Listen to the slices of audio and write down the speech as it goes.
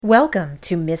Welcome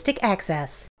to Mystic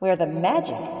Access, where the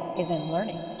magic is in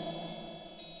learning.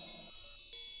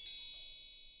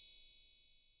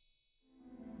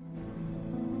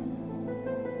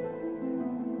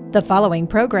 The following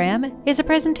program is a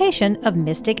presentation of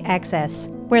Mystic Access,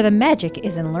 where the magic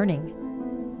is in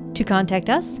learning. To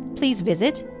contact us, please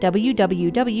visit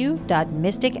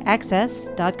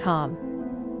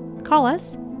www.mysticaccess.com. Call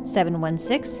us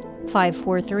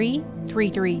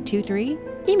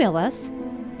 716-543-3323. Email us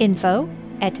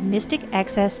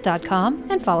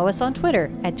info@mysticaccess.com and follow us on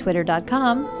Twitter at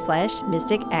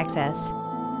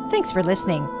twitter.com/mysticaccess. Thanks for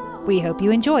listening. We hope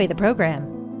you enjoy the program.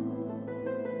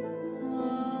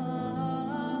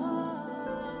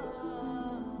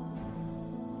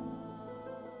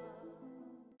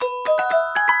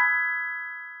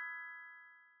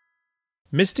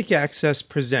 Mystic Access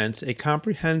presents a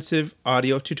comprehensive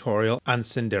audio tutorial on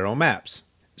Sendero Maps.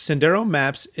 Sendero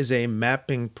Maps is a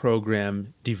mapping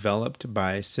program developed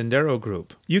by Sendero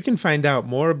Group. You can find out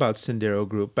more about Sendero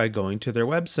Group by going to their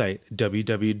website,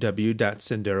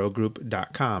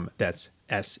 www.senderogroup.com. That's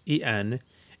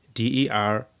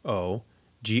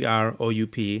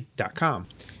SENDEROGROUP.com.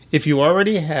 If you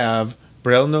already have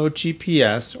Braille Note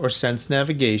GPS or Sense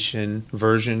Navigation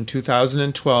version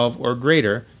 2012 or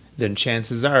greater, then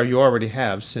chances are you already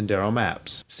have Sendero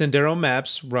Maps. Sendero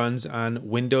Maps runs on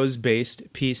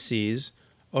Windows-based PCs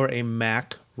or a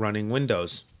Mac running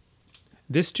Windows.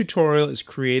 This tutorial is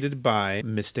created by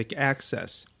Mystic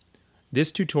Access.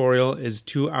 This tutorial is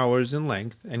 2 hours in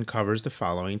length and covers the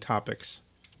following topics.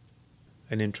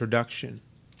 An introduction.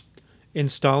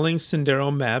 Installing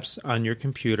Sendero Maps on your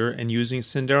computer and using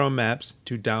Sendero Maps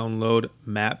to download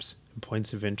maps and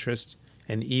points of interest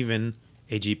and even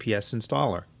a GPS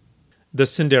installer. The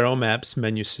Sendero Maps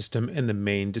menu system in the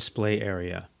main display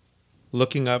area.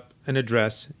 Looking up an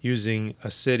address using a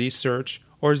city search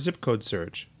or zip code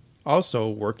search. Also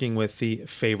working with the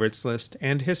favorites list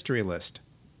and history list.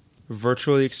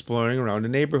 Virtually exploring around a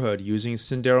neighborhood using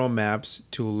Sendero Maps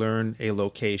to learn a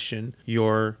location,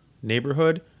 your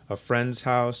neighborhood, a friend's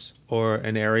house, or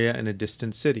an area in a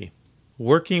distant city.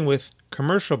 Working with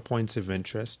commercial points of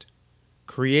interest.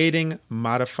 Creating,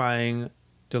 modifying,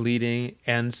 deleting,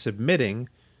 and submitting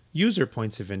user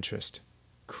points of interest,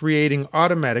 creating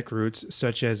automatic routes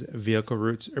such as vehicle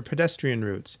routes or pedestrian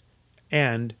routes,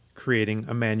 and creating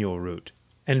a manual route.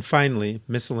 And finally,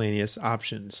 miscellaneous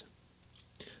options.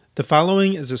 The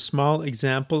following is a small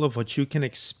example of what you can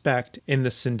expect in the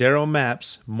Sendero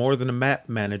Maps More Than a Map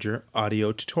Manager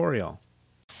audio tutorial.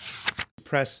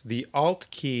 Press the Alt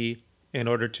key in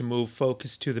order to move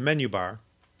focus to the menu bar.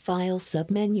 File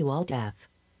submenu Alt-F.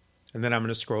 And then I'm going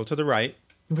to scroll to the right.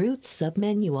 Routes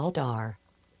submenu Alt-R.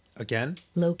 Again.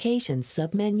 Location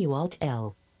submenu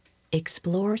Alt-L.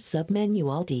 Explore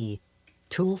submenu Alt-E.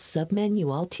 Tools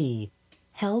submenu Alt-T.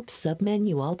 Help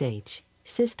submenu Alt-H.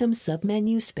 System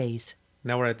submenu space.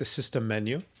 Now we're at the System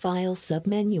menu. File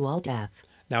submenu Alt-F.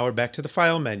 Now we're back to the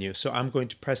File menu. So I'm going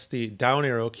to press the down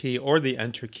arrow key or the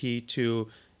Enter key to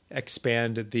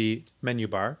expand the menu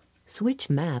bar. Switch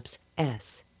maps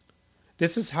S.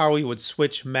 This is how we would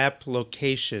switch map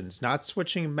locations, not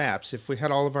switching maps. If we had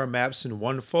all of our maps in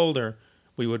one folder,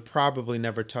 we would probably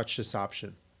never touch this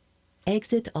option.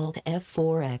 Exit Alt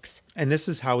F4X. And this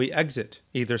is how we exit,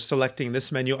 either selecting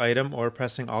this menu item or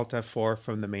pressing Alt F4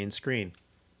 from the main screen.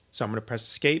 So I'm going to press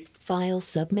Escape. File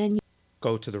submenu.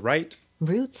 Go to the right.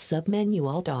 Routes submenu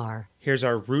Alt-R. Here's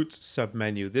our Routes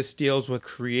submenu. This deals with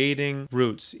creating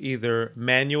routes, either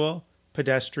manual,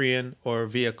 pedestrian, or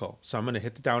vehicle. So I'm going to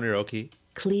hit the down arrow key.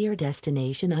 Clear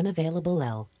destination unavailable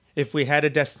L. If we had a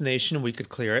destination, we could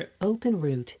clear it. Open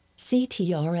route.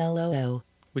 CTRLOO.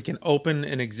 We can open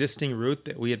an existing route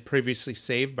that we had previously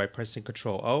saved by pressing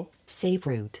Ctrl-O. Save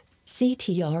route.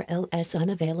 CTRLS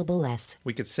unavailable S.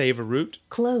 We could save a route.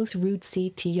 Close route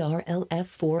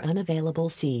CTRLF4 unavailable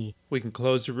C. We can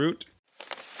close the route.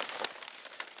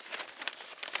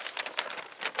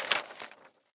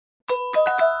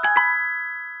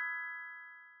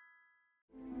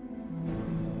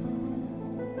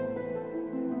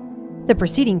 The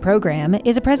preceding program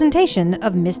is a presentation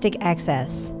of Mystic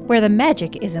Access, where the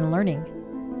magic is in learning.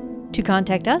 To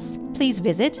contact us, please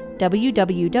visit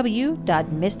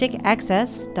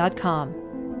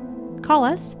www.mysticaccess.com. Call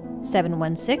us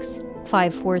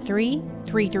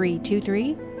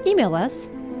 716-543-3323. Email us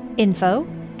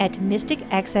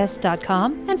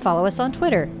info@mysticaccess.com and follow us on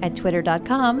Twitter at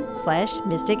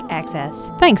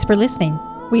twitter.com/mysticaccess. Thanks for listening.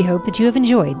 We hope that you have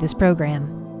enjoyed this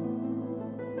program.